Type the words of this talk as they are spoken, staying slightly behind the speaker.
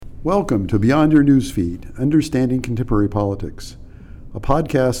Welcome to Beyond Your Newsfeed, Understanding Contemporary Politics, a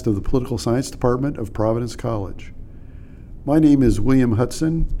podcast of the Political Science Department of Providence College. My name is William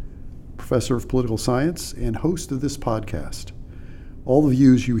Hudson, Professor of Political Science and host of this podcast. All the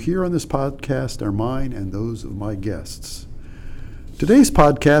views you hear on this podcast are mine and those of my guests. Today's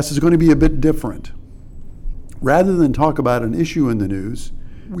podcast is going to be a bit different. Rather than talk about an issue in the news,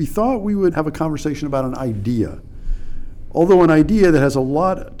 we thought we would have a conversation about an idea. Although an idea that has a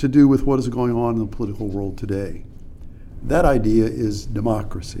lot to do with what is going on in the political world today. That idea is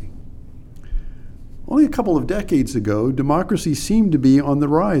democracy. Only a couple of decades ago, democracy seemed to be on the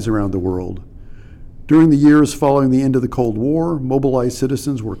rise around the world. During the years following the end of the Cold War, mobilized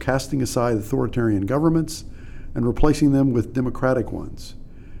citizens were casting aside authoritarian governments and replacing them with democratic ones.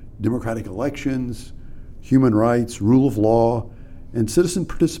 Democratic elections, human rights, rule of law, and citizen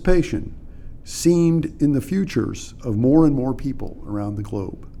participation seemed in the futures of more and more people around the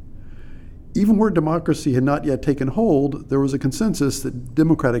globe. Even where democracy had not yet taken hold, there was a consensus that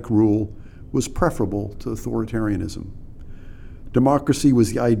democratic rule was preferable to authoritarianism. Democracy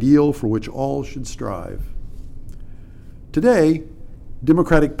was the ideal for which all should strive. Today,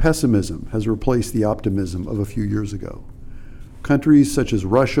 democratic pessimism has replaced the optimism of a few years ago. Countries such as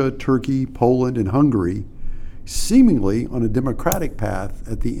Russia, Turkey, Poland, and Hungary, seemingly on a democratic path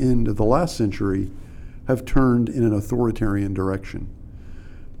at the end of the last century, have turned in an authoritarian direction.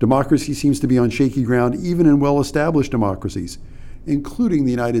 Democracy seems to be on shaky ground even in well-established democracies, including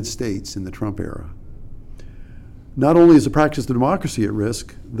the United States in the Trump era. Not only is the practice of democracy at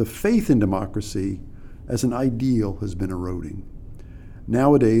risk, the faith in democracy as an ideal has been eroding.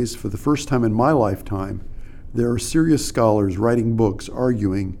 Nowadays, for the first time in my lifetime, there are serious scholars writing books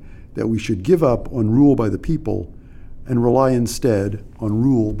arguing that we should give up on rule by the people and rely instead on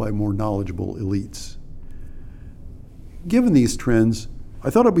rule by more knowledgeable elites. Given these trends, I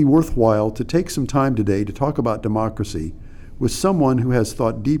thought it'd be worthwhile to take some time today to talk about democracy with someone who has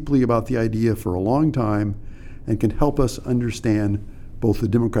thought deeply about the idea for a long time and can help us understand both the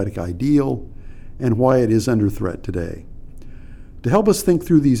democratic ideal and why it is under threat today. To help us think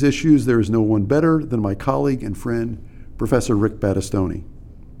through these issues, there is no one better than my colleague and friend, Professor Rick Battistoni.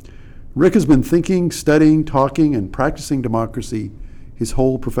 Rick has been thinking, studying, talking, and practicing democracy his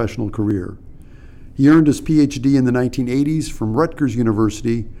whole professional career. He earned his PhD in the 1980s from Rutgers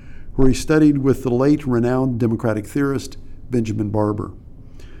University, where he studied with the late renowned democratic theorist Benjamin Barber.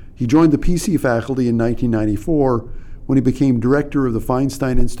 He joined the PC faculty in 1994 when he became director of the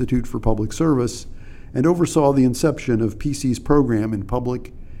Feinstein Institute for Public Service and oversaw the inception of PC's program in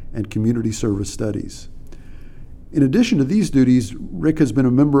public and community service studies. In addition to these duties, Rick has been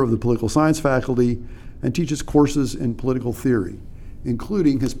a member of the political science faculty and teaches courses in political theory,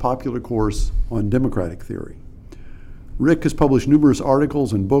 including his popular course on democratic theory. Rick has published numerous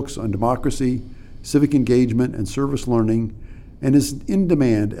articles and books on democracy, civic engagement, and service learning, and is in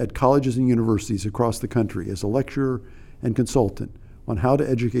demand at colleges and universities across the country as a lecturer and consultant on how to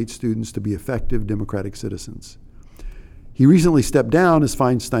educate students to be effective democratic citizens. He recently stepped down as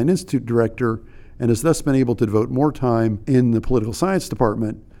Feinstein Institute director and has thus been able to devote more time in the political science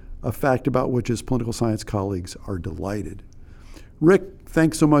department, a fact about which his political science colleagues are delighted. Rick,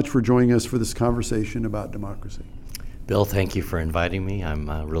 thanks so much for joining us for this conversation about democracy. Bill, thank you for inviting me. I'm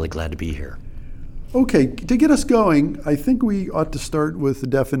really glad to be here. Okay, to get us going, I think we ought to start with the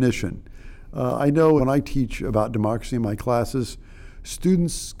definition. I know when I teach about democracy in my classes,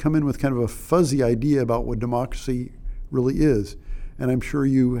 students come in with kind of a fuzzy idea about what democracy really is. And I'm sure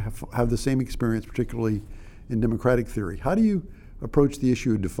you have the same experience, particularly in democratic theory. How do you approach the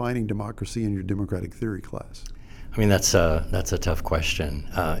issue of defining democracy in your democratic theory class? I mean, that's a tough question.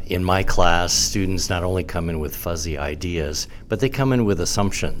 In my class, students not only come in with fuzzy ideas, but they come in with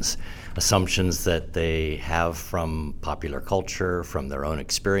assumptions that they have from popular culture, from their own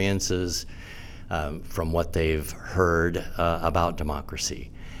experiences, from what they've heard about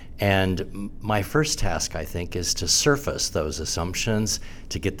democracy. And my first task, I think, is to surface those assumptions,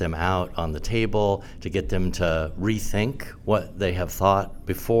 to get them out on the table, to get them to rethink what they have thought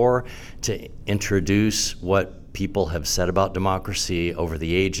before, to introduce what people have said about democracy over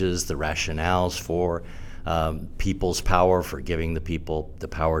the ages, the rationales for people's power, for giving the people the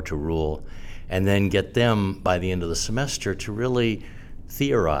power to rule, and then get them, by the end of the semester, to really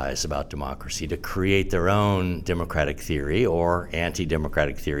theorize about democracy, to create their own democratic theory or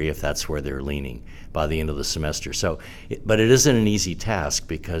anti-democratic theory if that's where they're leaning by the end of the semester. But it isn't an easy task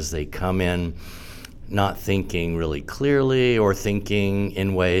because they come in not thinking really clearly or thinking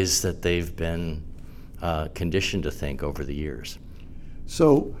in ways that they've been conditioned to think over the years.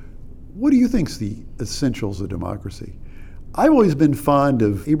 So what do you think is the essentials of democracy? I've always been fond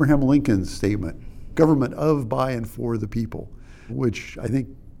of Abraham Lincoln's statement, government of, by, and for the people, which I think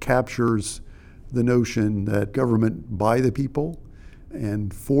captures the notion that government by the people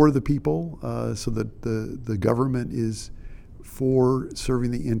and for the people, so that the government is for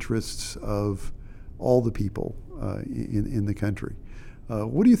serving the interests of all the people in the country.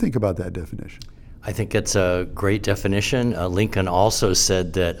 What do you think about that definition? I think it's a great definition. Lincoln also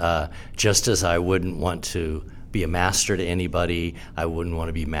said that just as I wouldn't want to be a master to anybody, I wouldn't want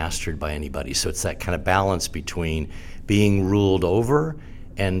to be mastered by anybody. So it's that kind of balance between being ruled over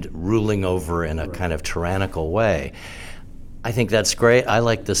and ruling over in a kind of tyrannical way. I think that's great. I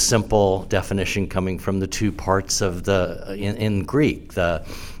like the simple definition coming from the two parts of in Greek, the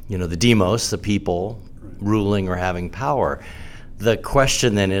demos, the people ruling or having power. The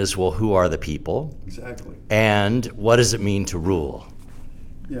question then is, well, who are the people? Exactly. And what does it mean to rule?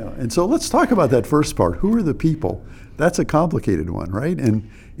 Yeah, and so let's talk about that first part. Who are the people? That's a complicated one, right?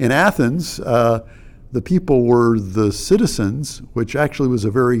 And in Athens, the people were the citizens, which actually was a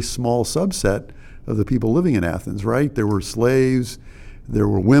very small subset of the people living in Athens, right? There were slaves, there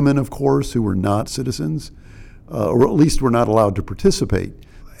were women, of course, who were not citizens, or at least were not allowed to participate.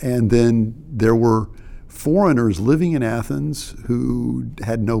 And then there were foreigners living in Athens who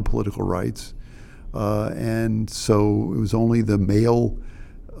had no political rights. And so it was only the male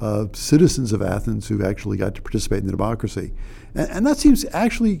citizens of Athens who actually got to participate in the democracy. And that seems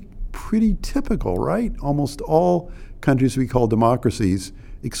actually pretty typical, right? Almost all countries we call democracies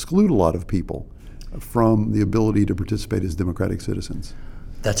exclude a lot of people from the ability to participate as democratic citizens.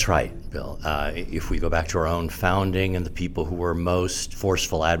 That's right, Bill. If we go back to our own founding and the people who were most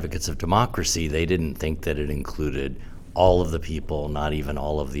forceful advocates of democracy, they didn't think that it included all of the people, not even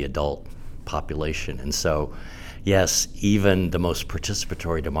all of the adult population. And so, yes, even the most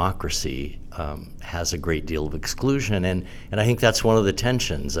participatory democracy has a great deal of exclusion. And I think that's one of the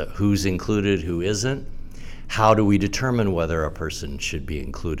tensions, who's included, who isn't. How do we determine whether a person should be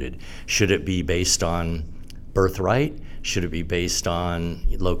included? Should it be based on birthright? Should it be based on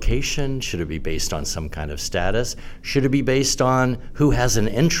location? Should it be based on some kind of status? Should it be based on who has an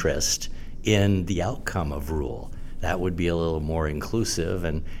interest in the outcome of rule? That would be a little more inclusive,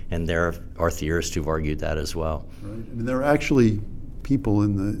 and there are theorists who've argued that as well. Right. I mean, there are actually people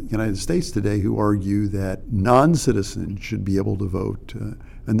in the United States today who argue that non-citizens should be able to vote,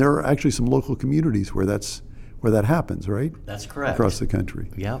 and there are actually some local communities where that happens, right? That's correct. Across the country.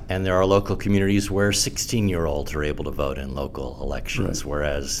 Yeah, and there are local communities where 16-year-olds are able to vote in local elections, right,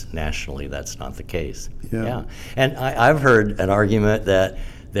 whereas nationally that's not the case. Yeah. And I've heard an argument that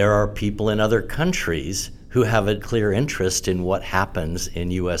there are people in other countries who have a clear interest in what happens in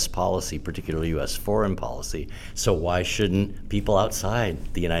U.S. policy, particularly U.S. foreign policy. So why shouldn't people outside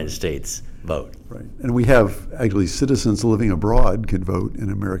the United States vote? Right. And we have actually citizens living abroad can vote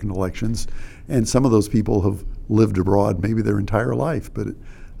in American elections. And some of those people have lived abroad maybe their entire life. But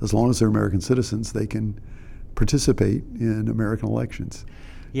as long as they're American citizens, they can participate in American elections.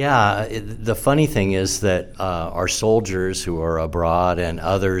 Yeah, the funny thing is that our soldiers who are abroad and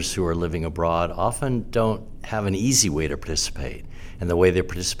others who are living abroad often don't have an easy way to participate. And the way they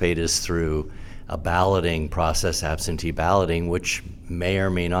participate is through a balloting process, absentee balloting, which may or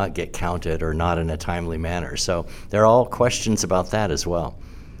may not get counted or not in a timely manner. So there are all questions about that as well.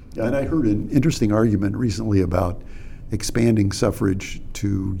 And I heard an interesting argument recently about expanding suffrage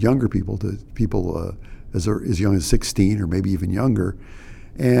to younger people, to people as young as 16 or maybe even younger.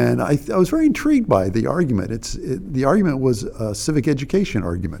 And I was very intrigued by the argument. The argument was a civic education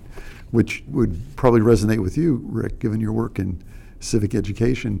argument, which would probably resonate with you, Rick, given your work in civic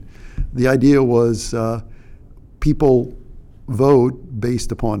education. The idea was people vote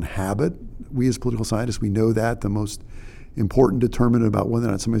based upon habit. We as political scientists, we know that the most important determinant about whether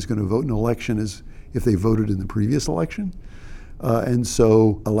or not somebody's going to vote in an election is if they voted in the previous election. And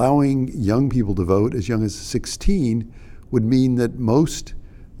so allowing young people to vote as young as 16 would mean that most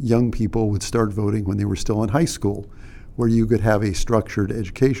young people would start voting when they were still in high school, where you could have a structured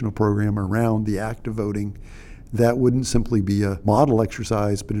educational program around the act of voting that wouldn't simply be a model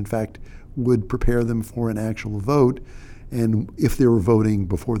exercise, but in fact would prepare them for an actual vote. And if they were voting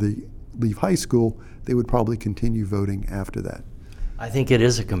before they leave high school, they would probably continue voting after that. I think it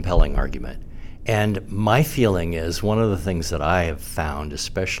is a compelling argument. And my feeling is one of the things that I have found,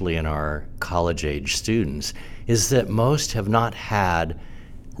 especially in our college-age students, is that most have not had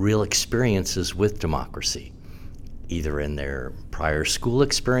real experiences with democracy. Either in their prior school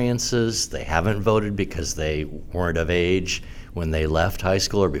experiences, they haven't voted because they weren't of age when they left high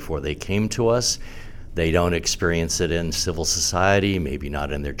school or before they came to us. They don't experience it in civil society, maybe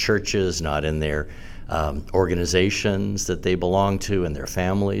not in their churches, not in their organizations that they belong to and their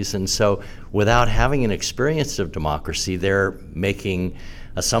families. And so without having an experience of democracy, they're making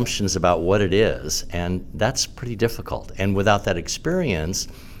assumptions about what it is, and that's pretty difficult. And without that experience,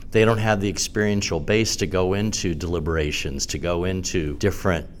 they don't have the experiential base to go into deliberations, to go into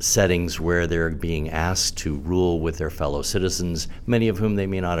different settings where they're being asked to rule with their fellow citizens, many of whom they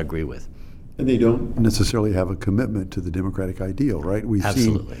may not agree with. And they don't necessarily have a commitment to the democratic ideal, right? We've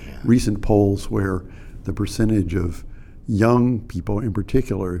Absolutely, seen yeah. recent polls where the percentage of young people in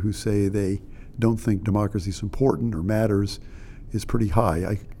particular who say they don't think democracy is important or matters is pretty high.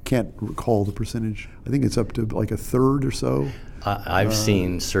 I can't recall the percentage. I think it's up to like a third or so. I've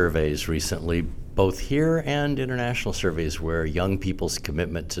seen surveys recently, both here and international surveys, where young people's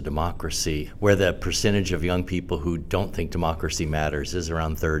commitment to democracy, where the percentage of young people who don't think democracy matters is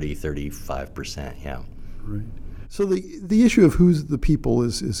around 35%, yeah. Right. So the issue of who's the people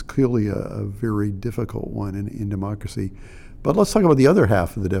is clearly a very difficult one in democracy. But let's talk about the other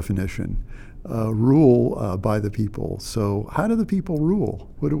half of the definition, rule by the people. So how do the people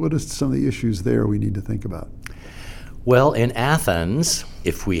rule? What are some of the issues there we need to think about? Well, in Athens,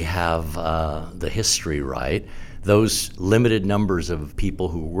 if we have the history right, those limited numbers of people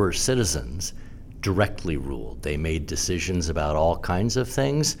who were citizens directly ruled. They made decisions about all kinds of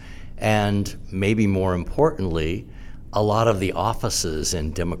things, and maybe more importantly, a lot of the offices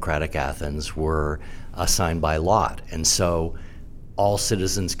in democratic Athens were assigned by lot. And so all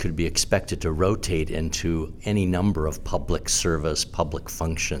citizens could be expected to rotate into any number of public service, public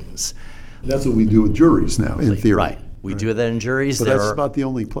functions. That's what we do with juries now, in theory. Right. We do that in juries. But that's about the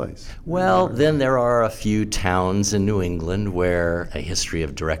only place. Well, then there are a few towns in New England where a history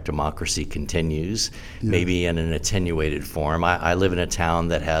of direct democracy continues, maybe in an attenuated form. I live in a town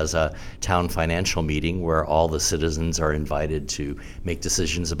that has a town financial meeting where all the citizens are invited to make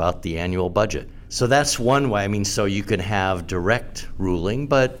decisions about the annual budget. So that's one way. I mean, so you can have direct ruling,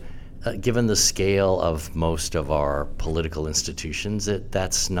 but given the scale of most of our political institutions,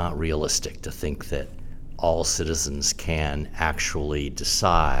 that's not realistic to think that all citizens can actually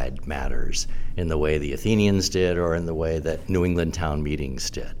decide matters in the way the Athenians did or in the way that New England town meetings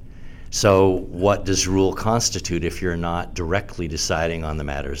did. So what does rule constitute if you're not directly deciding on the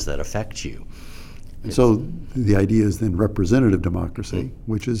matters that affect you? So the idea is then representative democracy,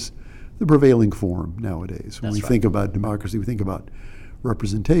 which is the prevailing form nowadays. When we think about democracy, we think about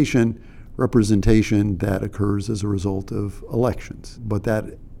representation that occurs as a result of elections. But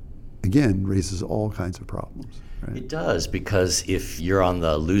that again, raises all kinds of problems. Right? It does, because if you're on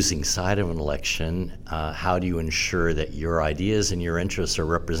the losing side of an election, how do you ensure that your ideas and your interests are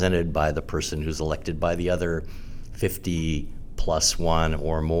represented by the person who's elected by the other 50+1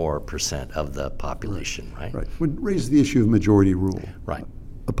 or more % of the population, right? Right. Would raise the issue of majority rule. Right.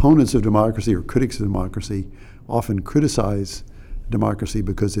 Opponents of democracy or critics of democracy often criticize democracy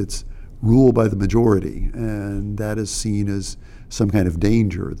because it's ruled by the majority, and that is seen as some kind of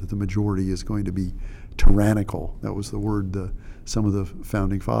danger, that the majority is going to be tyrannical. That was the word some of the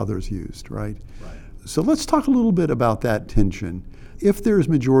founding fathers used, right? So let's talk a little bit about that tension. If there's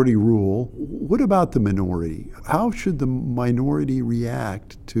majority rule, what about the minority? How should the minority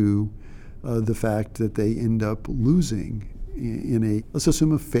react to the fact that they end up losing in a, let's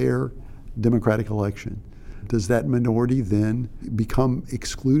assume, a fair democratic election? Does that minority then become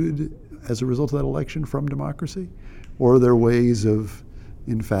excluded as a result of that election from democracy? Or are there ways of,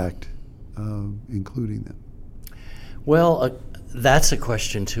 in fact, including them? Well, that's a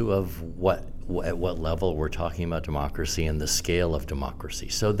question, too, of at what level we're talking about democracy and the scale of democracy.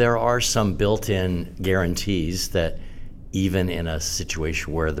 So there are some built-in guarantees that even in a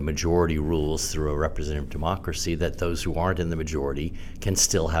situation where the majority rules through a representative democracy, that those who aren't in the majority can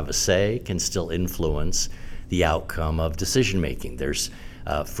still have a say, can still influence the outcome of decision-making. There's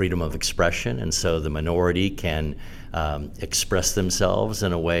freedom of expression, and so the minority can express themselves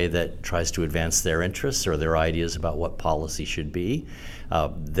in a way that tries to advance their interests or their ideas about what policy should be.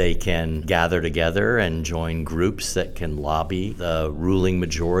 They can gather together and join groups that can lobby the ruling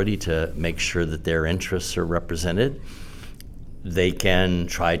majority to make sure that their interests are represented. They can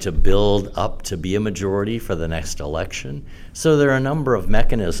try to build up to be a majority for the next election. So there are a number of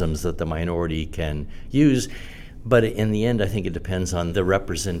mechanisms that the minority can use. But in the end, I think it depends on the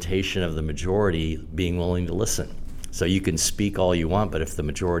representation of the majority being willing to listen. So you can speak all you want, but if the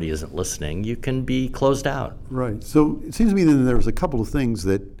majority isn't listening, you can be closed out. Right. So it seems to me that there's a couple of things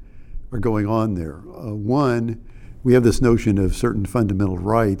that are going on there. One, we have this notion of certain fundamental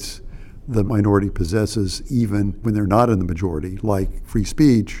rights the minority possesses even when they're not in the majority, like free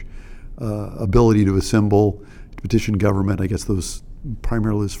speech, ability to assemble, to petition government. I guess those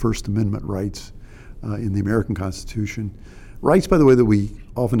primarily is First Amendment rights. in the American Constitution. Rights, by the way, that we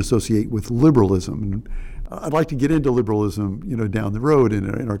often associate with liberalism. And I'd like to get into liberalism, down the road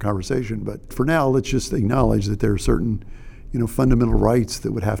in our conversation. But for now, let's just acknowledge that there are certain, fundamental rights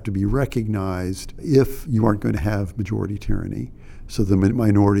that would have to be recognized if you aren't going to have majority tyranny. So the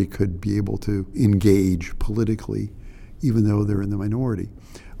minority could be able to engage politically, even though they're in the minority.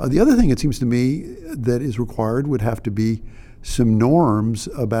 The other thing, it seems to me, that is required would have to be some norms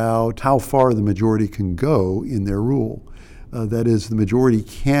about how far the majority can go in their rule. That is, the majority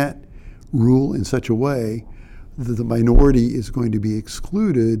can't rule in such a way that the minority is going to be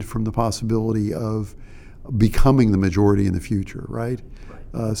excluded from the possibility of becoming the majority in the future, right?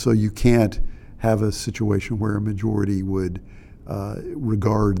 So you can't have a situation where a majority would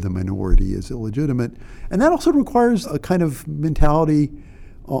regard the minority as illegitimate. And that also requires a kind of mentality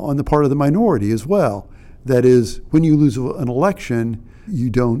on the part of the minority as well. That is, when you lose an election, you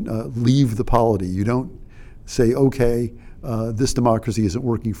don't leave the polity. You don't say, okay, this democracy isn't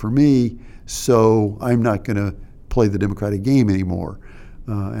working for me, so I'm not going to play the democratic game anymore.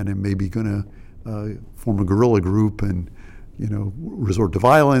 And I'm maybe going to form a guerrilla group and resort to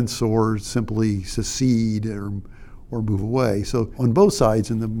violence or simply secede or move away. So on both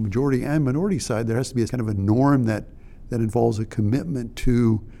sides, in the majority and minority side, there has to be a kind of a norm that involves a commitment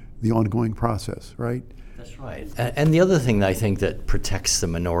to the ongoing process, right? That's right. And the other thing that I think that protects the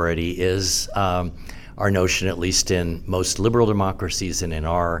minority is our notion, at least in most liberal democracies and in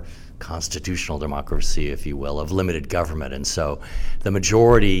our constitutional democracy, if you will, of limited government. And so the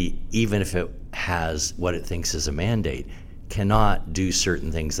majority, even if it has what it thinks is a mandate, cannot do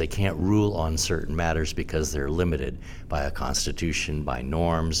certain things. They can't rule on certain matters because they're limited by a constitution, by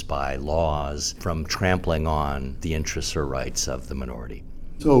norms, by laws, from trampling on the interests or rights of the minority.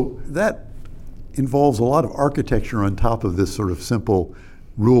 So that involves a lot of architecture on top of this sort of simple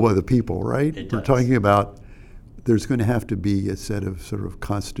rule by the people, right? It does. We're talking about there's going to have to be a set of sort of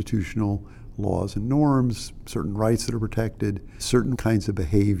constitutional laws and norms, certain rights that are protected, certain kinds of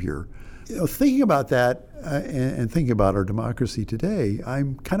behavior. Thinking about that and thinking about our democracy today,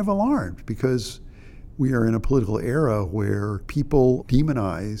 I'm kind of alarmed because we are in a political era where people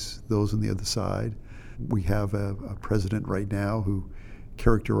demonize those on the other side. We have a president right now who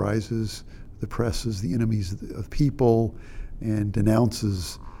characterizes the press as the enemies of people and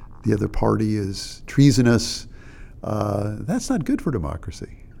denounces the other party as treasonous. That's not good for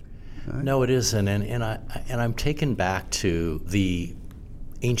democracy. Right? No, it isn't. And I'm taken back to the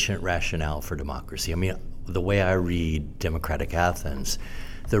ancient rationale for democracy. I mean, the way I read Democratic Athens,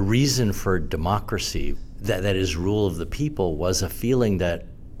 the reason for democracy, that is rule of the people, was a feeling that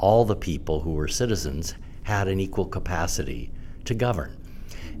all the people who were citizens had an equal capacity to govern.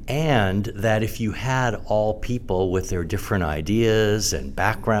 And that if you had all people with their different ideas and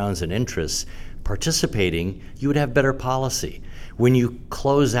backgrounds and interests participating, you would have better policy. When you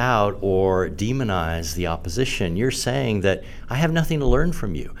close out or demonize the opposition, you're saying that I have nothing to learn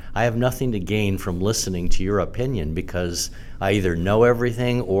from you. I have nothing to gain from listening to your opinion because I either know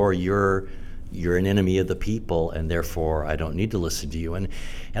everything or you're an enemy of the people, and therefore I don't need to listen to you. And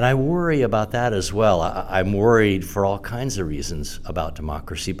I worry about that as well. I'm worried for all kinds of reasons about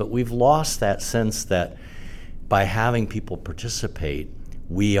democracy, but we've lost that sense that by having people participate,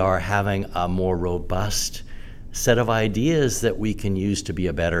 we are having a more robust set of ideas that we can use to be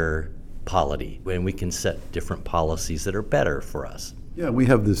a better polity, and we can set different policies that are better for us. Yeah, we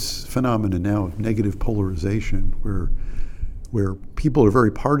have this phenomenon now of negative polarization where people are very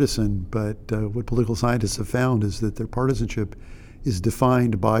partisan, but what political scientists have found is that their partisanship is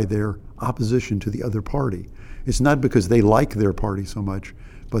defined by their opposition to the other party. It's not because they like their party so much,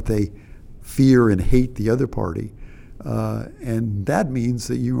 but they fear and hate the other party. And that means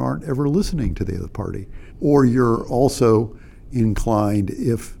that you aren't ever listening to the other party. Or you're also inclined,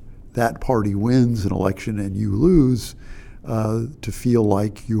 if that party wins an election and you lose, to feel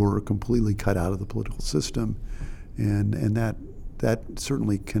like you're completely cut out of the political system. And that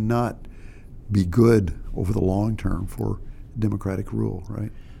certainly cannot be good over the long term for democratic rule,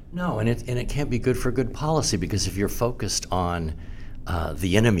 right? No, and it can't be good for good policy, because if you're focused on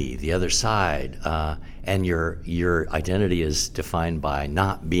the enemy, the other side, and your identity is defined by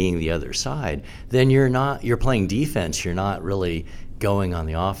not being the other side, then you're playing defense. You're not really going on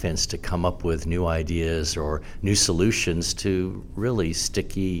the offense to come up with new ideas or new solutions to really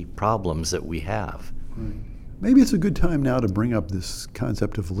sticky problems that we have. Right. Maybe it's a good time now to bring up this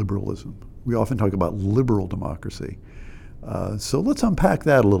concept of liberalism. We often talk about liberal democracy. So let's unpack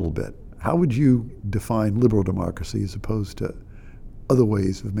that a little bit. How would you define liberal democracy as opposed to other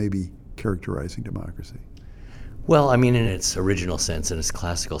ways of maybe characterizing democracy? Well, I mean, in its original sense, in its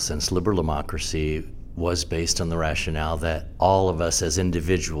classical sense, liberal democracy was based on the rationale that all of us as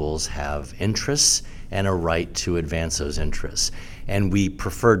individuals have interests and a right to advance those interests. And we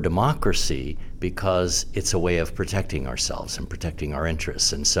prefer democracy because it's a way of protecting ourselves and protecting our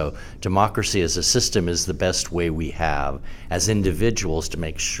interests. And so democracy as a system is the best way we have as individuals to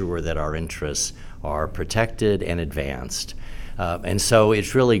make sure that our interests are protected and advanced. And so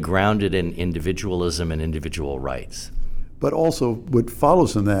it's really grounded in individualism and individual rights. But also what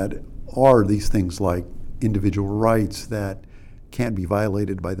follows from that are these things like individual rights that can't be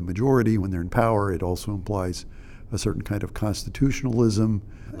violated by the majority when they're in power. It also implies a certain kind of constitutionalism.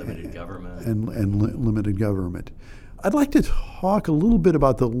 Limited government. And limited government. I'd like to talk a little bit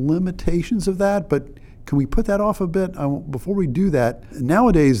about the limitations of that, but can we put that off a bit? Before we do that,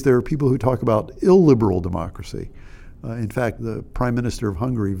 nowadays there are people who talk about illiberal democracy. In fact, the Prime Minister of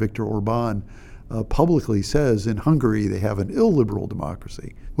Hungary, Viktor Orban, publicly says in Hungary they have an illiberal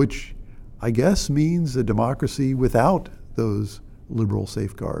democracy, which I guess means a democracy without those liberal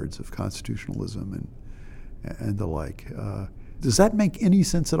safeguards of constitutionalism and the like. Does that make any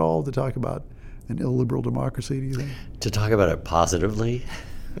sense at all to talk about an illiberal democracy, do you think? To talk about it positively?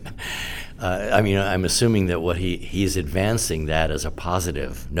 I mean, I'm assuming that what he's advancing that as a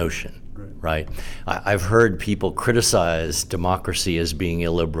positive notion. Right. I've heard people criticize democracy as being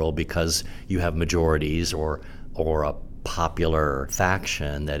illiberal because you have majorities or a popular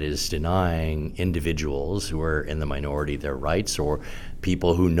faction that is denying individuals who are in the minority their rights, or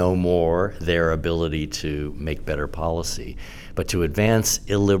people who know more their ability to make better policy. But to advance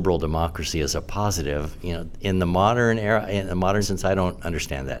illiberal democracy as a positive, in the modern era, in the modern sense, I don't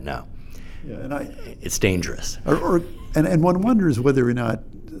understand that now. Yeah, and it's dangerous. And one wonders whether or not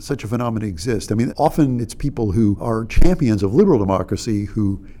such a phenomenon exists. I mean, often it's people who are champions of liberal democracy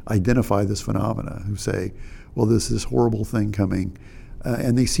who identify this phenomena, who say, well, there's this horrible thing coming.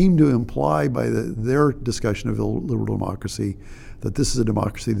 And they seem to imply by their discussion of liberal democracy that this is a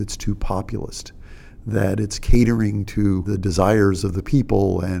democracy that's too populist, that it's catering to the desires of the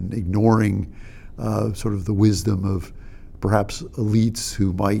people and ignoring sort of the wisdom of perhaps elites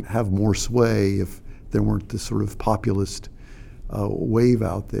who might have more sway if there weren't this sort of populist wave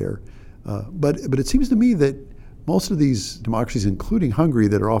out there. But it seems to me that most of these democracies, including Hungary,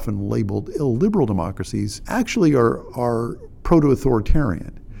 that are often labeled illiberal democracies, actually are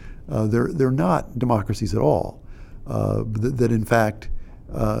proto-authoritarian. They're not democracies at all. That in fact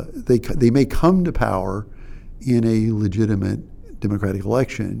they may come to power in a legitimate democratic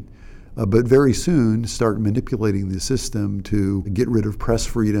election, but very soon start manipulating the system to get rid of press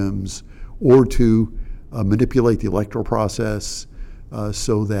freedoms or to manipulate the electoral process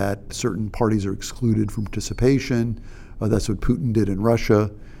so that certain parties are excluded from participation. That's what Putin did in Russia,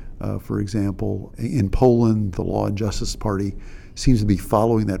 for example. In Poland, the Law and Justice Party seems to be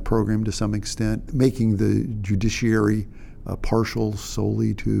following that program to some extent, making the judiciary partial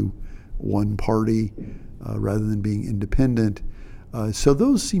solely to one party rather than being independent. So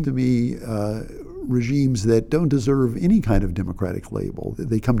those seem to me regimes that don't deserve any kind of democratic label.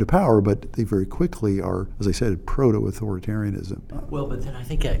 They come to power, but they very quickly are, as I said, proto-authoritarianism. Well, but then I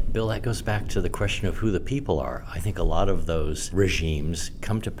think, Bill, that goes back to the question of who the people are. I think a lot of those regimes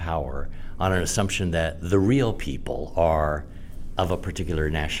come to power on an assumption that the real people are of a particular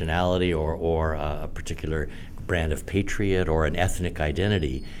nationality or a particular brand of patriot or an ethnic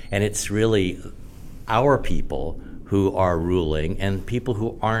identity. And it's really our people who are ruling, and people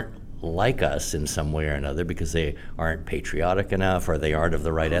who aren't like us in some way or another because they aren't patriotic enough, or they aren't of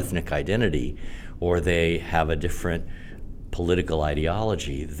the right ethnic identity, or they have a different political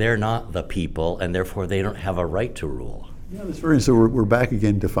ideology. They're not the people, and therefore they don't have a right to rule. Yeah, that's very. So we're back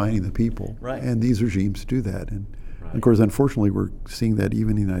again defining the people, right? And these regimes do that, and right. Of course, unfortunately, we're seeing that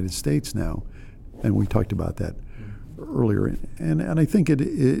even in the United States now, and we talked about that earlier. And I think it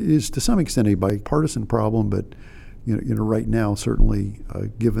is to some extent a bipartisan problem, but right now, certainly,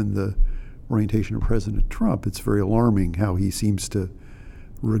 given the orientation of President Trump, it's very alarming how he seems to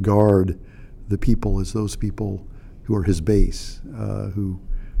regard the people as those people who are his base,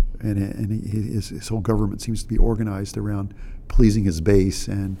 his whole government seems to be organized around pleasing his base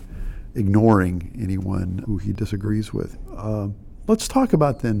and ignoring anyone who he disagrees with. Let's talk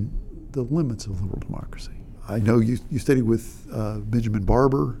about then the limits of liberal democracy. I know you studied with Benjamin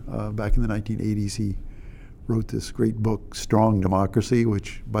Barber back in the 1980s. He wrote this great book, Strong Democracy,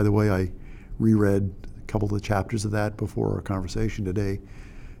 which, by the way, I reread a couple of the chapters of that before our conversation today.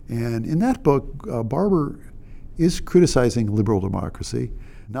 And in that book, Barber is criticizing liberal democracy,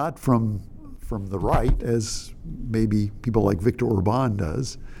 not from the right, as maybe people like Viktor Orban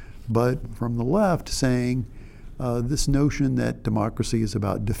does, but from the left, saying this notion that democracy is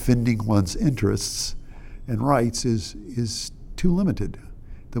about defending one's interests and rights is too limited,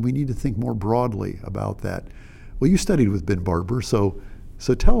 that we need to think more broadly about that. Well, you studied with Ben Barber, so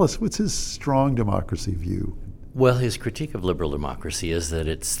tell us, what's his strong democracy view? Well, his critique of liberal democracy is that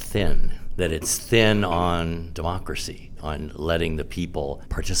it's thin on democracy, on letting the people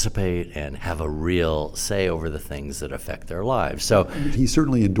participate and have a real say over the things that affect their lives. So he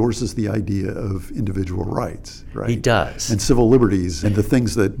certainly endorses the idea of individual rights, right? He does. And civil liberties and the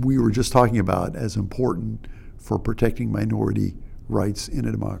things that we were just talking about as important for protecting minority rights in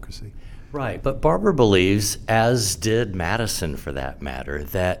a democracy. Right, but Barber believes, as did Madison for that matter,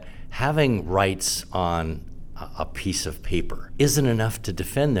 that having rights on a piece of paper isn't enough to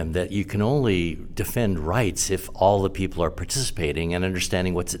defend them, that you can only defend rights if all the people are participating and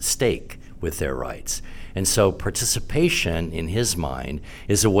understanding what's at stake with their rights. And so participation, in his mind,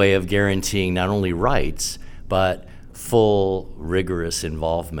 is a way of guaranteeing not only rights, but full, rigorous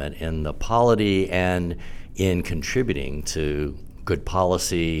involvement in the polity and in contributing to good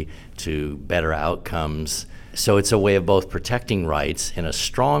policy, to better outcomes. So it's a way of both protecting rights in a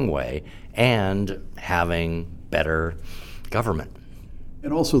strong way and having better government.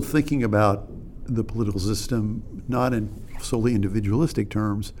 And also thinking about the political system not in solely individualistic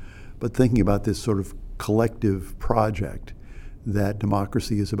terms, but thinking about this sort of collective project, that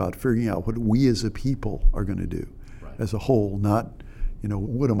democracy is about figuring out what we as a people are going to do as a whole, not,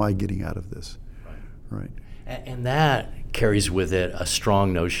 what am I getting out of this? Right. And that carries with it a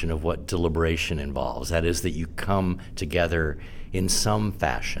strong notion of what deliberation involves. That is, that you come together in some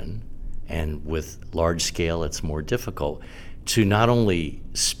fashion, and with large scale it's more difficult, to not only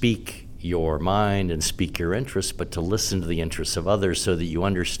speak your mind and speak your interests, but to listen to the interests of others so that you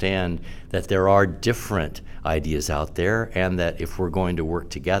understand that there are different ideas out there, and that if we're going to work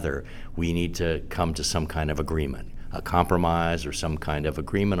together, we need to come to some kind of agreement, a compromise or some kind of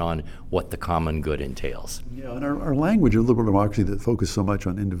agreement on what the common good entails. Yeah, and our language of liberal democracy that focuses so much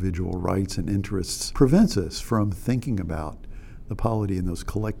on individual rights and interests prevents us from thinking about the polity in those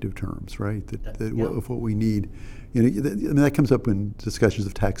collective terms, right? Of what we need. That comes up in discussions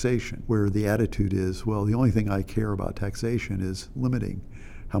of taxation, where the attitude is, well, the only thing I care about taxation is limiting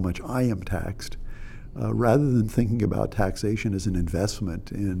how much I am taxed, rather than thinking about taxation as an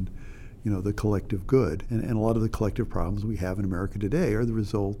investment in the collective good. And a lot of the collective problems we have in America today are the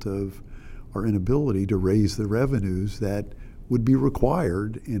result of our inability to raise the revenues that would be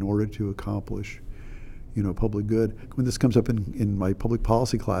required in order to accomplish public good. When this comes up in my public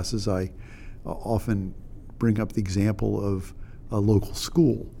policy classes, I often bring up the example of a local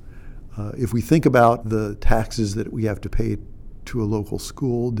school. If we think about the taxes that we have to pay to a local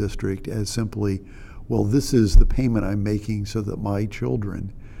school district as simply, well, this is the payment I'm making so that my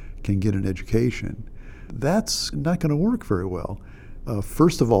children can get an education, that's not going to work very well.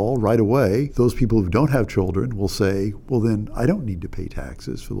 First of all, right away, those people who don't have children will say, well, then I don't need to pay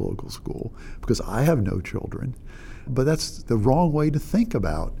taxes for the local school because I have no children. But that's the wrong way to think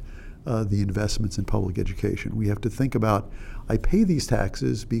about the investments in public education. We have to think about, I pay these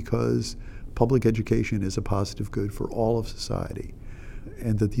taxes because public education is a positive good for all of society,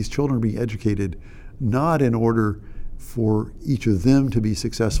 and that these children are being educated not in order for each of them to be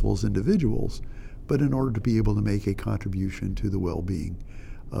successful as individuals, but in order to be able to make a contribution to the well-being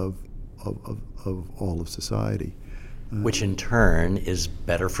of all of society. Which in turn is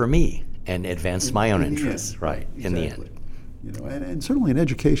better for me and advance my own interests, right, in the end. And certainly in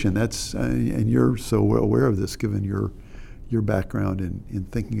education, that's, and you're so well aware of this given your background in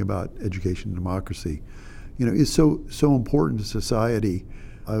thinking about education and democracy, is so important to society.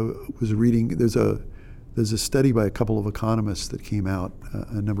 I was reading, there's a study by a couple of economists that came out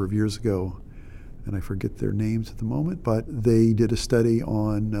a number of years ago, and I forget their names at the moment, but they did a study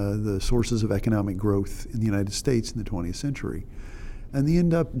on the sources of economic growth in the United States in the 20th century. And they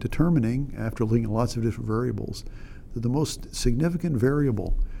end up determining, after looking at lots of different variables, that the most significant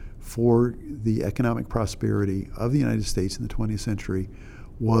variable for the economic prosperity of the United States in the 20th century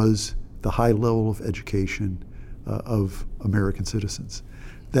was the high level of education of American citizens.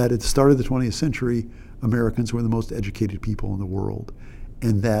 That at the start of the 20th century, Americans were the most educated people in the world.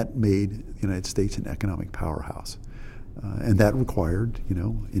 And that made the United States an economic powerhouse. And that required,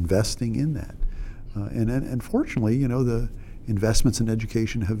 investing in that. And unfortunately, the investments in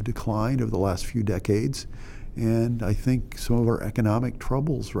education have declined over the last few decades. And I think some of our economic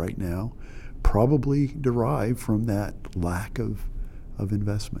troubles right now probably derive from that lack of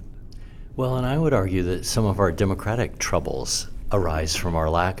investment. Well, and I would argue that some of our democratic troubles arise from our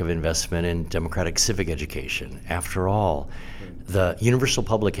lack of investment in democratic civic education. After all, the universal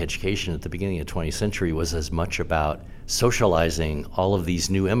public education at the beginning of the 20th century was as much about socializing all of these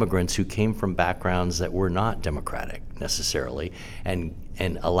new immigrants who came from backgrounds that were not democratic necessarily, and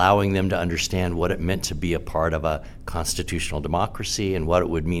allowing them to understand what it meant to be a part of a constitutional democracy and what it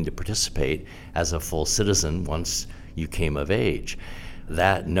would mean to participate as a full citizen once you came of age.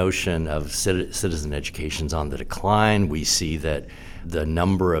 That notion of citizen education is on the decline. We see that the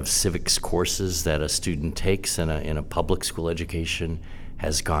number of civics courses that a student takes in a public school education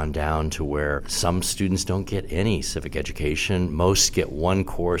has gone down to where some students don't get any civic education. Most get one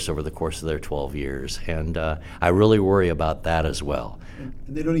course over the course of their 12 years. And I really worry about that as well. And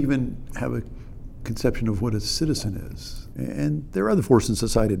they don't even have a conception of what a citizen is. And there are other forces in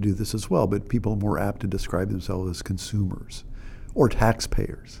society that do this as well, but people are more apt to describe themselves as consumers or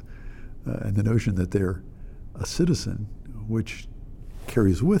taxpayers. And the notion that they're a citizen, which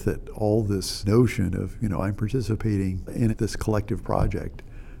carries with it all this notion of, I'm participating in this collective project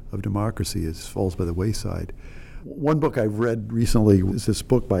of democracy, falls by the wayside. One book I've read recently is this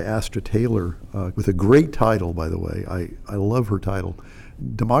book by Astra Taylor, with a great title, by the way. I love her title.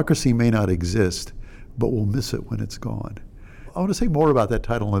 Democracy May Not Exist, but We'll Miss It When It's Gone. I want to say more about that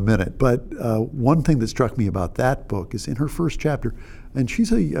title in a minute, but one thing that struck me about that book is in her first chapter, and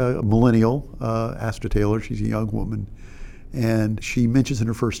she's a millennial, Astra Taylor, she's a young woman, and she mentions in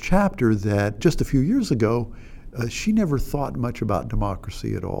her first chapter that just a few years ago, she never thought much about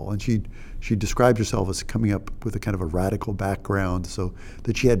democracy at all. And she describes herself as coming up with a kind of a radical background, so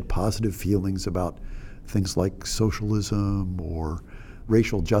that she had positive feelings about things like socialism or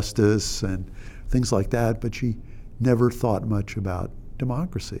racial justice and things like that, but she never thought much about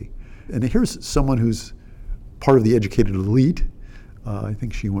democracy. And here's someone who's part of the educated elite. I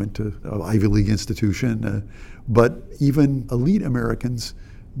think she went to an Ivy League institution, but even elite Americans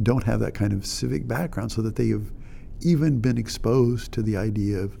don't have that kind of civic background, so that they have even been exposed to the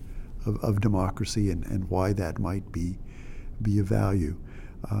idea of democracy and why that might be of value.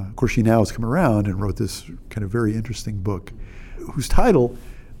 Of course, she now has come around and wrote this kind of very interesting book, whose title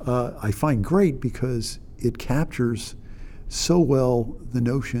I find great because it captures so well the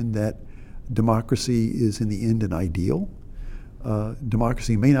notion that democracy is in the end an ideal.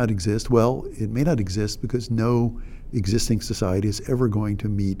 Democracy may not exist. Well, it may not exist because no existing society is ever going to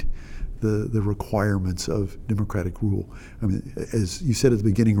meet the requirements of democratic rule. I mean, as you said at the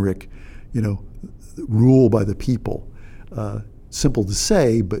beginning, Rick, rule by the people. Simple to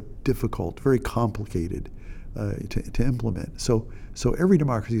say, but difficult, very complicated to implement. So every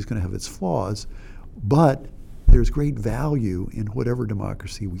democracy is going to have its flaws, but there's great value in whatever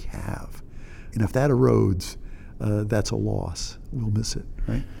democracy we have. And if that erodes, that's a loss. We'll miss it,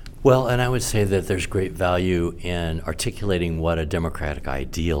 right? Well, and I would say that there's great value in articulating what a democratic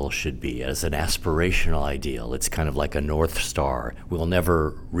ideal should be as an aspirational ideal. It's kind of like a North Star. We'll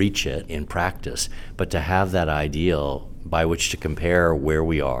never reach it in practice, but to have that ideal by which to compare where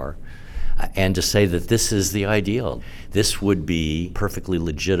we are and to say that this is the ideal. This would be a perfectly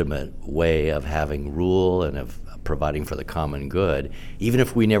legitimate way of having rule and of providing for the common good, even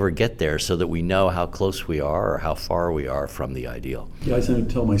if we never get there, so that we know how close we are or how far we are from the ideal. Yeah, I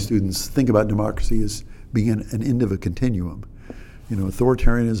tell my students, think about democracy as being an end of a continuum.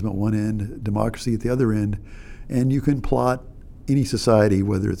 Authoritarianism at one end, democracy at the other end, and you can plot any society,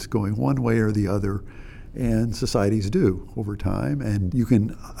 whether it's going one way or the other, and societies do over time, and you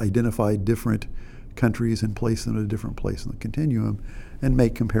can identify different countries and place them at a different place in the continuum and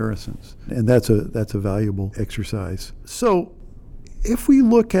make comparisons. And that's a valuable exercise. So if we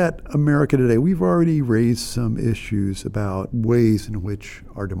look at America today, we've already raised some issues about ways in which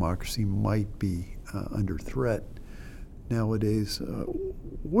our democracy might be under threat nowadays.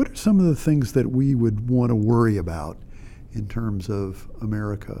 What are some of the things that we would want to worry about in terms of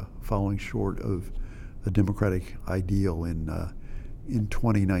America falling short of a democratic ideal in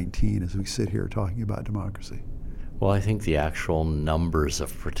 2019 as we sit here talking about democracy? Well, I think the actual numbers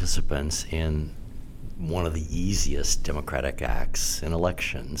of participants in one of the easiest democratic acts in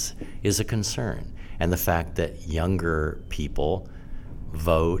elections is a concern. And the fact that younger people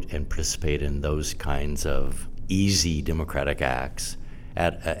vote and participate in those kinds of easy democratic acts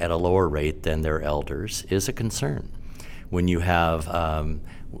at a lower rate than their elders is a concern. When you have,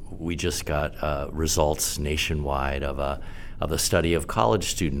 we just got results nationwide of a study of college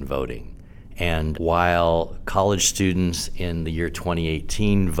student voting. And while college students in the year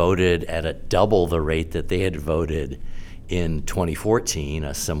 2018 voted at a double the rate that they had voted in 2014,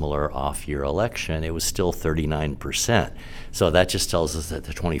 a similar off-year election, it was still 39%. So that just tells us that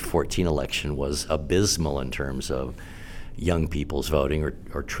the 2014 election was abysmal in terms of young people's voting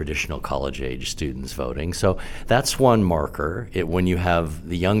or traditional college-age students voting. So that's one marker. When you have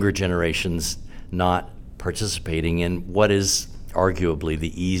the younger generations not participating in what is arguably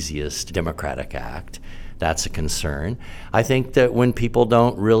the easiest democratic act, that's a concern. I think that when people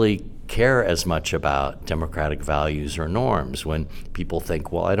don't really care as much about democratic values or norms, when people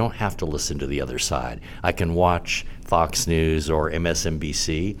think, well, I don't have to listen to the other side. I can watch Fox News or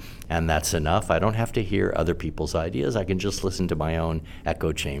MSNBC, and that's enough. I don't have to hear other people's ideas. I can just listen to my own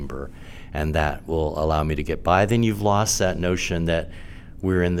echo chamber, and that will allow me to get by. Then you've lost that notion that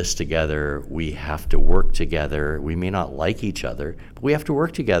we're in this together, we have to work together. We may not like each other, but we have to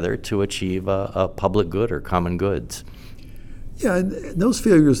work together to achieve a public good or common goods. Yeah, and those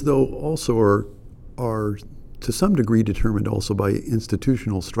failures, though, also are to some degree determined also by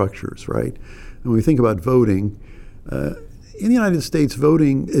institutional structures, right? And when we think about voting, in the United States,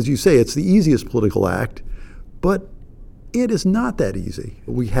 voting, as you say, it's the easiest political act, but it is not that easy.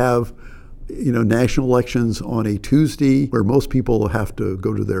 We have national elections on a Tuesday where most people have to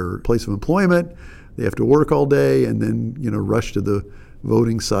go to their place of employment. They have to work all day and then, rush to the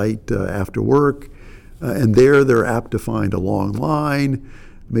voting site after work. And they're apt to find a long line.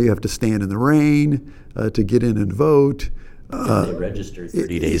 Maybe have to stand in the rain to get in and vote. If they registered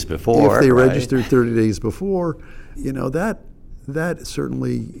 30 days before. If they right? registered 30 days before, that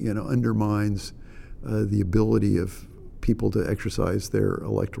certainly, undermines the ability of people to exercise their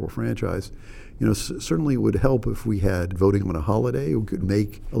electoral franchise. Certainly it would help if we had voting on a holiday. We could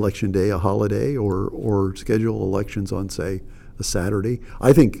make Election Day a holiday or schedule elections on, say, a Saturday.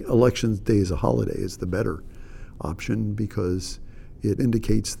 I think Election Day as a holiday is the better option because it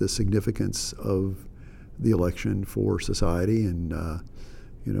indicates the significance of the election for society and,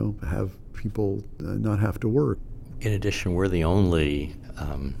 have people not have to work. In addition, we're the only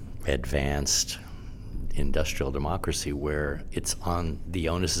advanced industrial democracy where the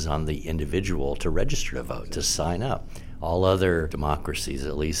onus is on the individual to register to vote, to sign up. All other democracies,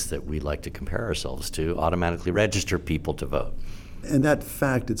 at least that we like to compare ourselves to, automatically register people to vote. And that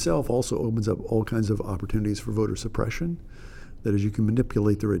fact itself also opens up all kinds of opportunities for voter suppression. That is, you can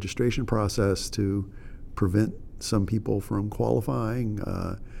manipulate the registration process to prevent some people from qualifying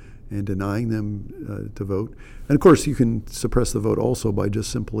and denying them to vote. And of course, you can suppress the vote also by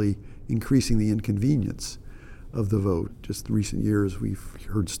just simply increasing the inconvenience of the vote. Just in recent years, we've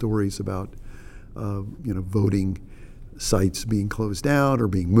heard stories about voting sites being closed down or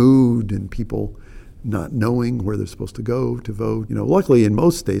being moved and people not knowing where they're supposed to go to vote. Luckily in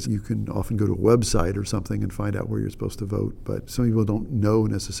most states, you can often go to a website or something and find out where you're supposed to vote, but some people don't know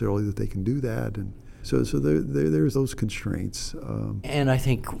necessarily that they can do that. And so there's those constraints. And I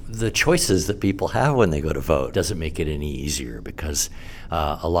think the choices that people have when they go to vote doesn't make it any easier because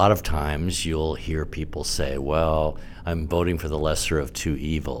a lot of times you'll hear people say, well, I'm voting for the lesser of two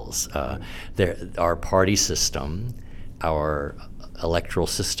evils. Our party system, our electoral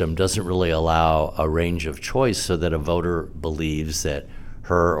system doesn't really allow a range of choice so that a voter believes that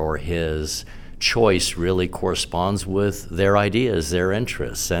her or his choice really corresponds with their ideas, their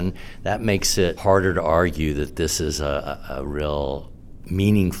interess, and that makes it harder to argue that this is a real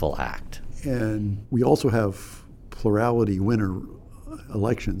meaningful act. And we also have plurality winner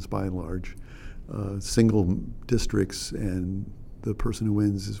elections by and large, single districts, and the person who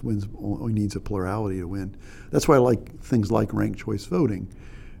wins only needs a plurality to win. That's why I like things like ranked choice voting,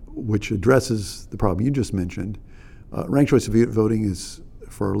 which addresses the problem you just mentioned. Ranked choice voting is,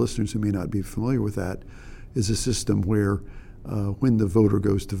 for our listeners who may not be familiar with that, is a system where when the voter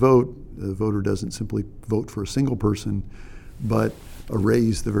goes to vote, the voter doesn't simply vote for a single person, but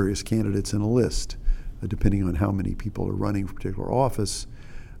arrays the various candidates in a list, depending on how many people are running for a particular office.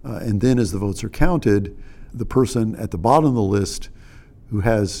 And then as the votes are counted, the person at the bottom of the list who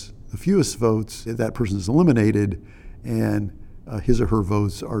has the fewest votes, that person is eliminated, and his or her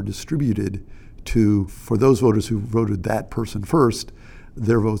votes are distributed for those voters who voted that person first,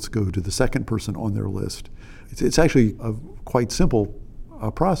 their votes go to the second person on their list. It's actually a quite simple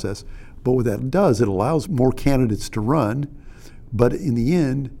process, but what that does, it allows more candidates to run, but in the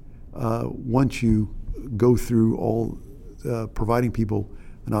end, once you go through all providing people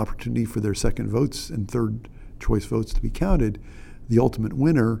an opportunity for their second votes and third choice votes to be counted, the ultimate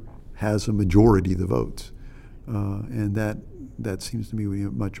winner has a majority of the votes. And that seems to me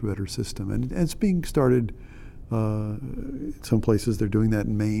a much better system. And it's being started, some places they're doing that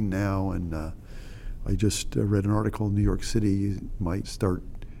in Maine now, and I just read an article in New York City might start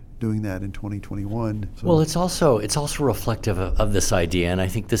doing that in 2021. So. Well, it's also reflective of this idea, and I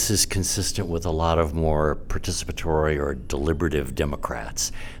think this is consistent with a lot of more participatory or deliberative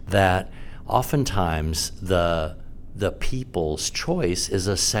Democrats, that oftentimes the the people's choice is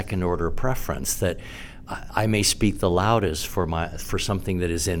a second order preference, that I may speak the loudest for something that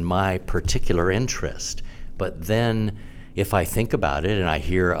is in my particular interest. But then if I think about it and I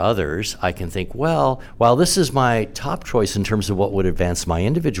hear others, I can think, well, while this is my top choice in terms of what would advance my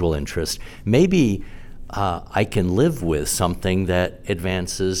individual interest, maybe I can live with something that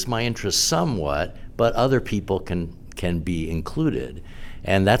advances my interest somewhat, but other people can be included.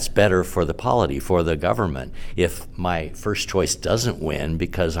 And that's better for the polity, for the government. If my first choice doesn't win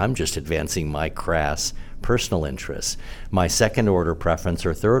because I'm just advancing my crass personal interests, my second order preference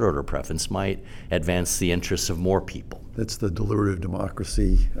or third order preference might advance the interests of more people. That's the deliberative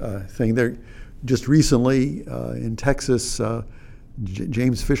democracy thing. There, just recently in Texas,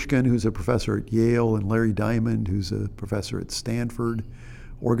 James Fishkin, who's a professor at Yale, and Larry Diamond, who's a professor at Stanford,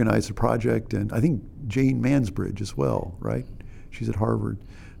 organized a project, and I think Jane Mansbridge as well, right? She's at Harvard.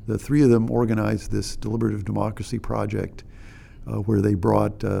 The three of them organized this deliberative democracy project where they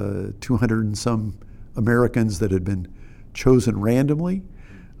brought 200 and some Americans that had been chosen randomly,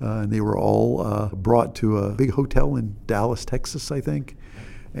 and they were all brought to a big hotel in Dallas, Texas, I think.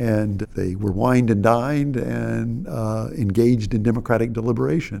 And they were wined and dined and engaged in democratic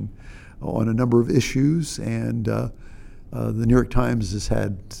deliberation on a number of issues. And the New York Times has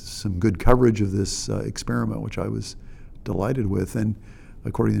had some good coverage of this experiment, which I was delighted with. And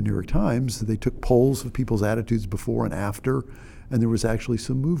according to the New York Times, they took polls of people's attitudes before and after, and there was actually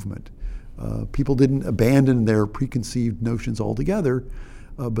some movement. People didn't abandon their preconceived notions altogether,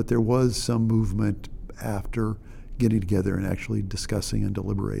 but there was some movement after getting together and actually discussing and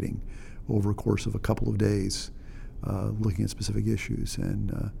deliberating over a course of a couple of days, looking at specific issues.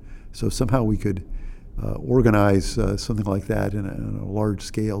 And so somehow we could organize something like that in a large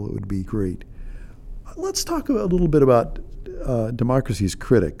scale. It would be great. Let's talk a little bit about democracy's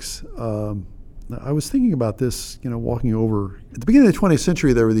critics. I was thinking about this, walking over. At the beginning of the 20th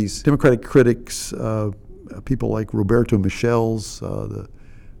century, there were these democratic critics, people like Roberto Michels, the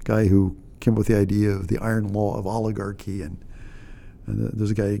guy who came up with the idea of the iron law of oligarchy, and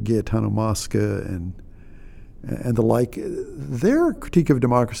there's a guy, Gaetano Mosca, and the like. Their critique of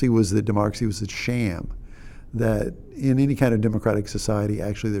democracy was that democracy was a sham, that in any kind of democratic society,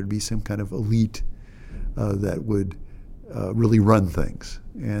 actually there'd be some kind of elite that would really run things,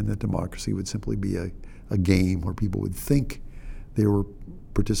 and that democracy would simply be a game where people would think they were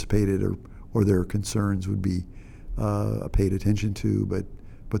participated or their concerns would be paid attention to, but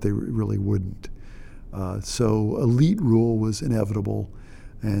they really wouldn't. So elite rule was inevitable,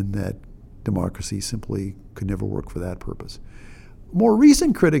 and that democracy simply could never work for that purpose. More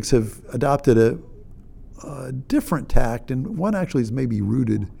recent critics have adopted a different tact, and one actually is maybe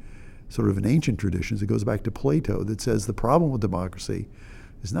rooted sort of in ancient traditions. It goes back to Plato, that says the problem with democracy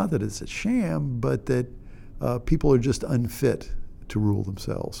is not that it's a sham, but that people are just unfit to rule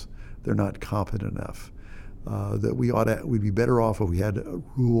themselves. They're not competent enough. That we'd be better off if we had a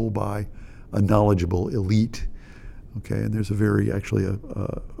rule by a knowledgeable elite. Okay, and there's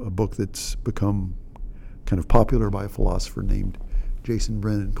a book that's become kind of popular by a philosopher named Jason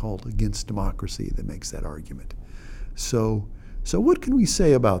Brennan called Against Democracy that makes that argument. So what can we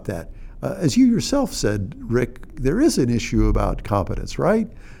say about that? As you yourself said, Rick, there is an issue about competence, right?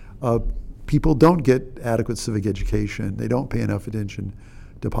 People don't get adequate civic education. They don't pay enough attention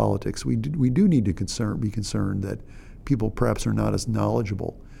to politics. We do need to be concerned that people perhaps are not as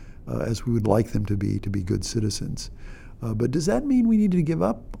knowledgeable as we would like them to be good citizens. But does that mean we need to give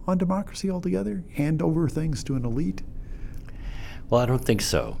up on democracy altogether, hand over things to an elite? Well, I don't think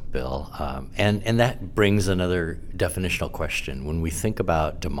so, Bill. And that brings another definitional question. When we think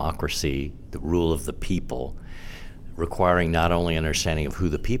about democracy, the rule of the people, requiring not only understanding of who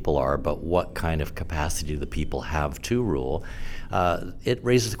the people are, but what kind of capacity the people have to rule, it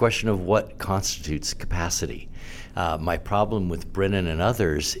raises the question of what constitutes capacity. My problem with Brennan and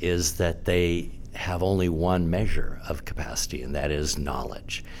others is that they have only one measure of capacity, and that is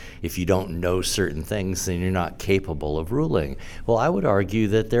knowledge. If you don't know certain things, then you're not capable of ruling. Well, I would argue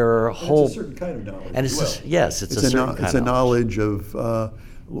that there are a whole... It's a certain kind of knowledge. And it's a certain kind of knowledge. It's a knowledge of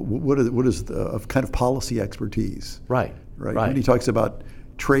of kind of policy expertise. Right. When he talks about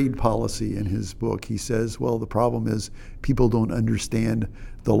trade policy in his book, he says, well, the problem is people don't understand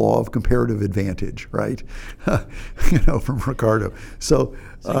the law of comparative advantage, right? From Ricardo. So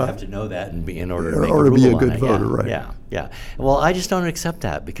you have to know that in order to make or to be a good on voter, it. right? Yeah. Well, I just don't accept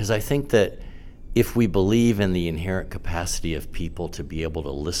that, because I think that if we believe in the inherent capacity of people to be able to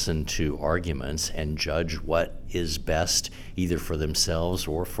listen to arguments and judge what is best either for themselves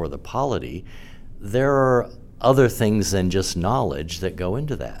or for the polity, there are other things than just knowledge that go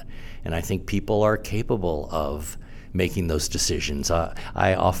into that. And I think people are capable of making those decisions.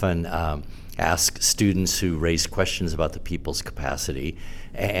 I often ask students who raise questions about the people's capacity,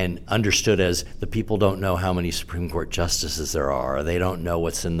 and understood as the people don't know how many Supreme Court justices there are, or they don't know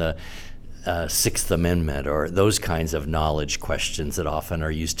what's in the Sixth Amendment, or those kinds of knowledge questions that often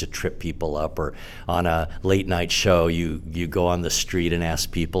are used to trip people up. Or on a late night show, you go on the street and ask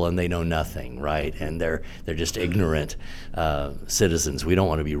people and they know nothing, right? And they're just ignorant citizens. We don't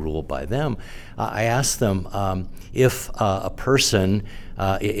want to be ruled by them. I ask them if a person,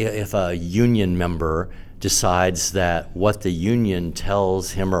 if a union member decides that what the union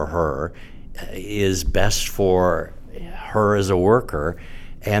tells him or her is best for her as a worker,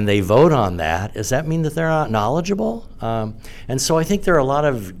 and they vote on that, does that mean that they're not knowledgeable? And so I think there are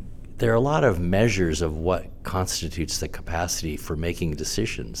a lot of measures of what constitutes the capacity for making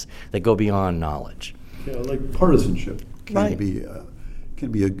decisions that go beyond knowledge. Yeah, like partisanship can Right. be a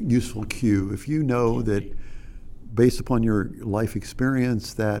useful cue. If you know that, based upon your life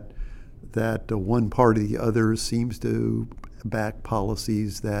experience, that one party, the other, seems to back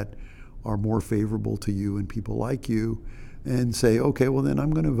policies that are more favorable to you and people like you, and say, okay, well then I'm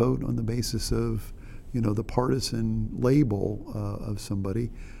going to vote on the basis of, the partisan label of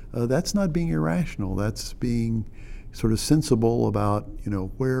somebody. That's not being irrational. That's being sort of sensible about,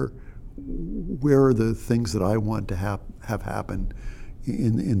 where are the things that I want to have happen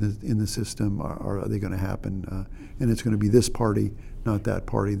in the system. Are they going to happen? And it's going to be this party, not that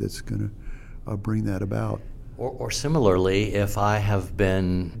party, that's going to bring that about. Or similarly, if I have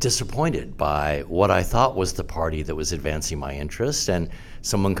been disappointed by what I thought was the party that was advancing my interest, and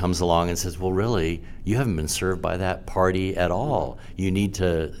someone comes along and says, well, really, you haven't been served by that party at all. You need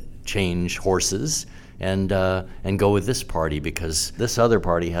to change horses and go with this party because this other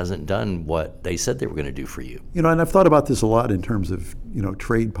party hasn't done what they said they were going to do for you. And I've thought about this a lot in terms of,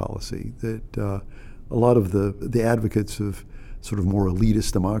 trade policy, that a lot of the advocates of sort of more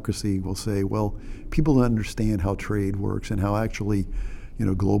elitist democracy will say, well, people don't understand how trade works and how actually,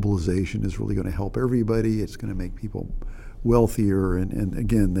 globalization is really going to help everybody. It's going to make people wealthier. And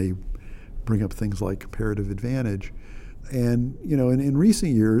again, they bring up things like comparative advantage. And, in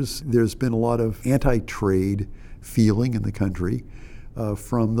recent years, there's been a lot of anti-trade feeling in the country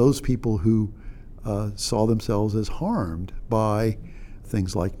from those people who saw themselves as harmed by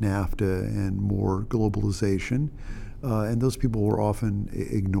things like NAFTA and more globalization. And those people were often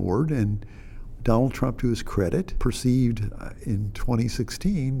ignored. And Donald Trump, to his credit, perceived in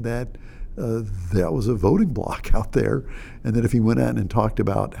 2016 that that was a voting bloc out there, and that if he went out and talked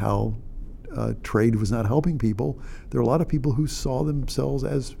about how trade was not helping people, there are a lot of people who saw themselves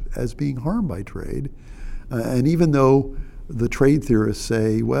as being harmed by trade. And even though the trade theorists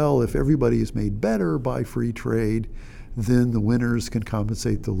say, well, if everybody is made better by free trade, then the winners can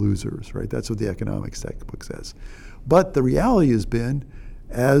compensate the losers, right? That's what the economics textbook says. But the reality has been,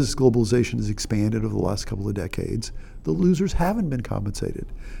 as globalization has expanded over the last couple of decades, the losers haven't been compensated.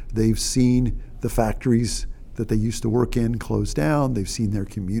 They've seen the factories that they used to work in close down. They've seen their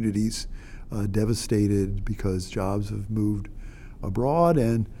communities devastated because jobs have moved abroad,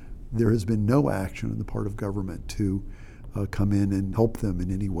 and there has been no action on the part of government to come in and help them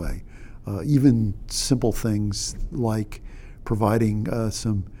in any way. Even simple things like providing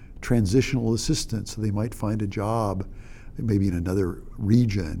some transitional assistance so they might find a job maybe in another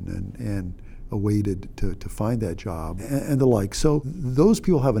region and a way to find that job and the like. So those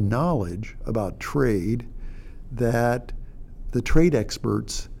people have a knowledge about trade that the trade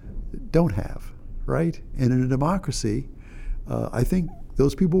experts don't have, right? And in a democracy, I think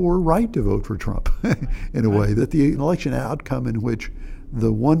those people were right to vote for Trump in a way, that the election outcome in which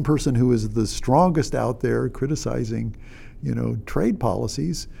the one person who is the strongest out there criticizing, trade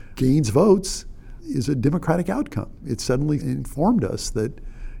policies gains votes is a democratic outcome. It suddenly informed us that,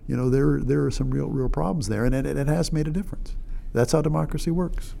 there are some real problems there, and it has made a difference. That's how democracy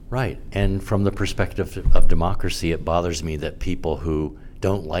works. Right. And from the perspective of democracy, it bothers me that people who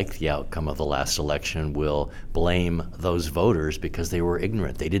don't like the outcome of the last election will blame those voters because they were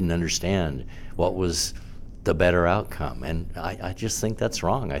ignorant. They didn't understand what was the better outcome. And I just think that's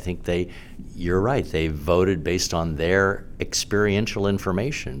wrong. I think you're right. They voted based on their experiential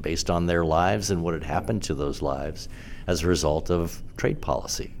information, based on their lives and what had happened to those lives as a result of trade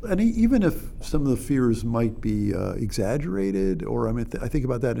policy. And even if some of the fears might be exaggerated, or I think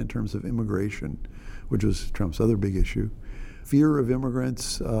about that in terms of immigration, which was Trump's other big issue. Fear of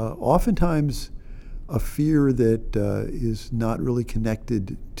immigrants, oftentimes a fear that is not really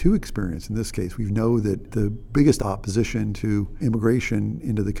connected to experience. In this case, we know that the biggest opposition to immigration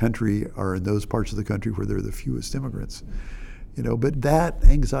into the country are in those parts of the country where there are the fewest immigrants. But that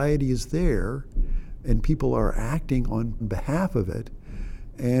anxiety is there and people are acting on behalf of it.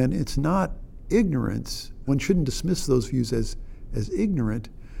 And it's not ignorance. One shouldn't dismiss those views as ignorant,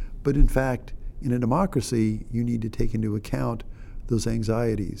 but in fact, in a democracy, you need to take into account those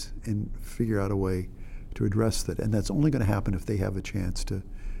anxieties and figure out a way to address that. And that's only going to happen if they have a chance to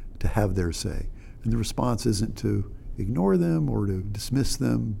have their say. And the response isn't to ignore them or to dismiss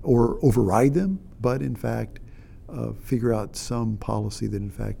them or override them, but in fact, figure out some policy that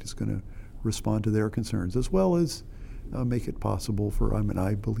in fact is going to respond to their concerns, as well as make it possible for,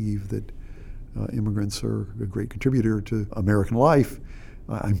 I believe that immigrants are a great contributor to American life.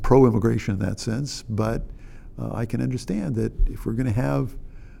 I'm pro-immigration in that sense, but I can understand that if we're going to have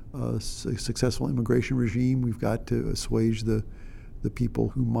a successful immigration regime, we've got to assuage the people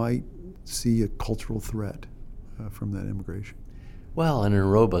who might see a cultural threat from that immigration. Well, in a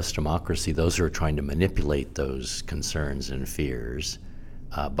robust democracy, those who are trying to manipulate those concerns and fears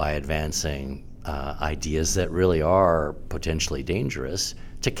by advancing ideas that really are potentially dangerous,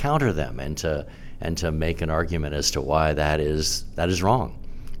 to counter them and to make an argument as to why that is wrong,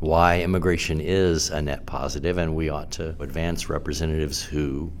 why immigration is a net positive, and we ought to advance representatives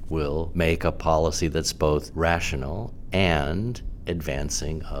who will make a policy that's both rational and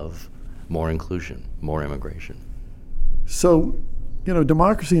advancing of more inclusion, more immigration. So,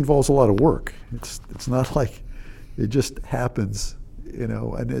 democracy involves a lot of work. It's not like it just happens,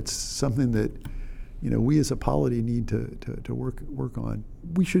 and it's something that, we as a polity need to work on.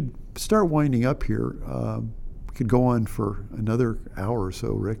 We should start winding up here. We could go on for another hour or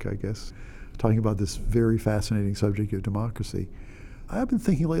so, Rick, I guess, talking about this very fascinating subject of democracy. I've been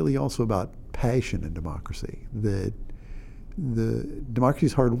thinking lately also about passion in democracy, that the democracy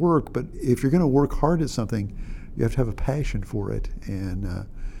is hard work, but if you're going to work hard at something, you have to have a passion for it. And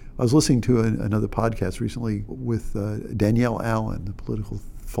I was listening to another podcast recently with Danielle Allen, the political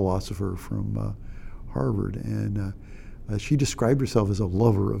philosopher from Harvard, and she described herself as a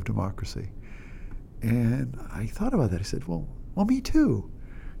lover of democracy. And I thought about that. I said, well, me too.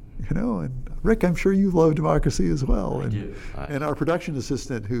 And Rick, I'm sure you love democracy as well. I do. And our production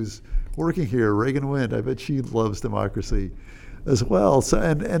assistant who's working here, Reagan Wind, I bet she loves democracy as well. So,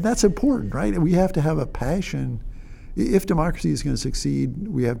 and that's important, right? We have to have a passion. If democracy is going to succeed,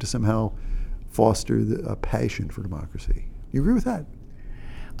 we have to somehow foster a passion for democracy. You agree with that?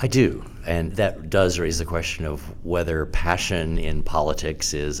 I do, and that does raise the question of whether passion in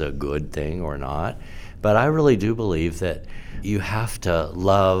politics is a good thing or not. But I really do believe that you have to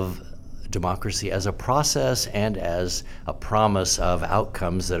love democracy as a process and as a promise of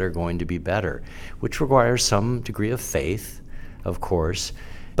outcomes that are going to be better, which requires some degree of faith, of course.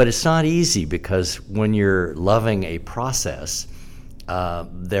 But it's not easy, because when you're loving a process,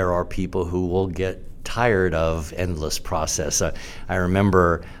 there are people who will get tired of endless process. I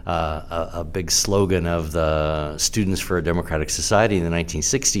remember a big slogan of the Students for a Democratic Society in the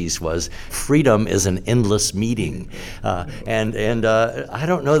 1960s was, "Freedom is an endless meeting." And I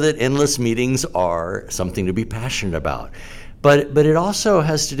don't know that endless meetings are something to be passionate about. But it also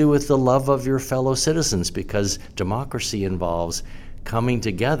has to do with the love of your fellow citizens, because democracy involves coming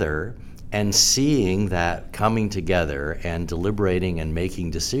together and seeing that coming together and deliberating and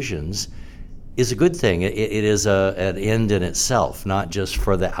making decisions is a good thing. It is an end in itself, not just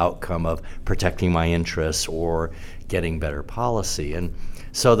for the outcome of protecting my interests or getting better policy. And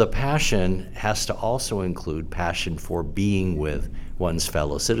so the passion has to also include passion for being with one's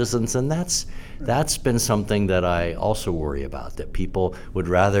fellow citizens, and that's been something that I also worry about, that people would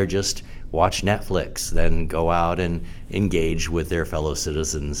rather just watch Netflix than go out and engage with their fellow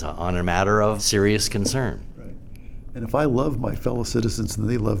citizens on a matter of serious concern. Right. And if I love my fellow citizens and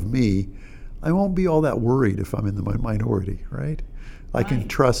they love me, I won't be all that worried if I'm in the minority, right? I can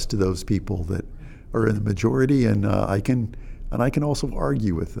trust those people that are in the majority, and I can also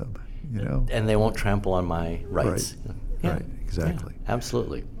argue with them, And they won't trample on my rights. Right. Yeah. Right. Exactly. Yeah,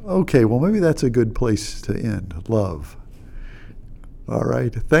 absolutely. Okay. Well, maybe that's a good place to end. Love. All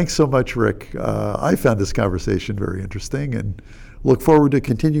right. Thanks so much, Rick. I found this conversation very interesting, and look forward to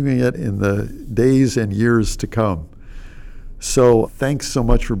continuing it in the days and years to come. So thanks so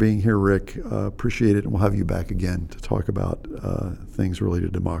much for being here, Rick. Appreciate it, and we'll have you back again to talk about things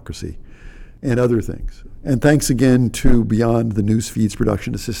related to democracy and other things. And thanks again to Beyond the Newsfeed's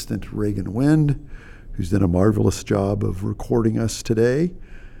production assistant, Reagan Wind, who's done a marvelous job of recording us today.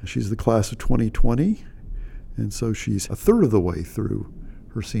 She's the class of 2020, and so she's a third of the way through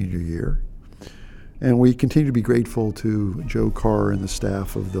her senior year. And we continue to be grateful to Joe Carr and the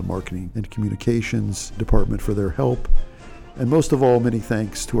staff of the Marketing and Communications Department for their help. And most of all, many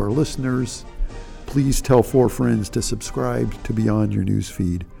thanks to our listeners. Please tell 4 friends to subscribe to Beyond Your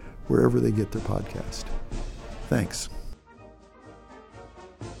Newsfeed wherever they get their podcast. Thanks.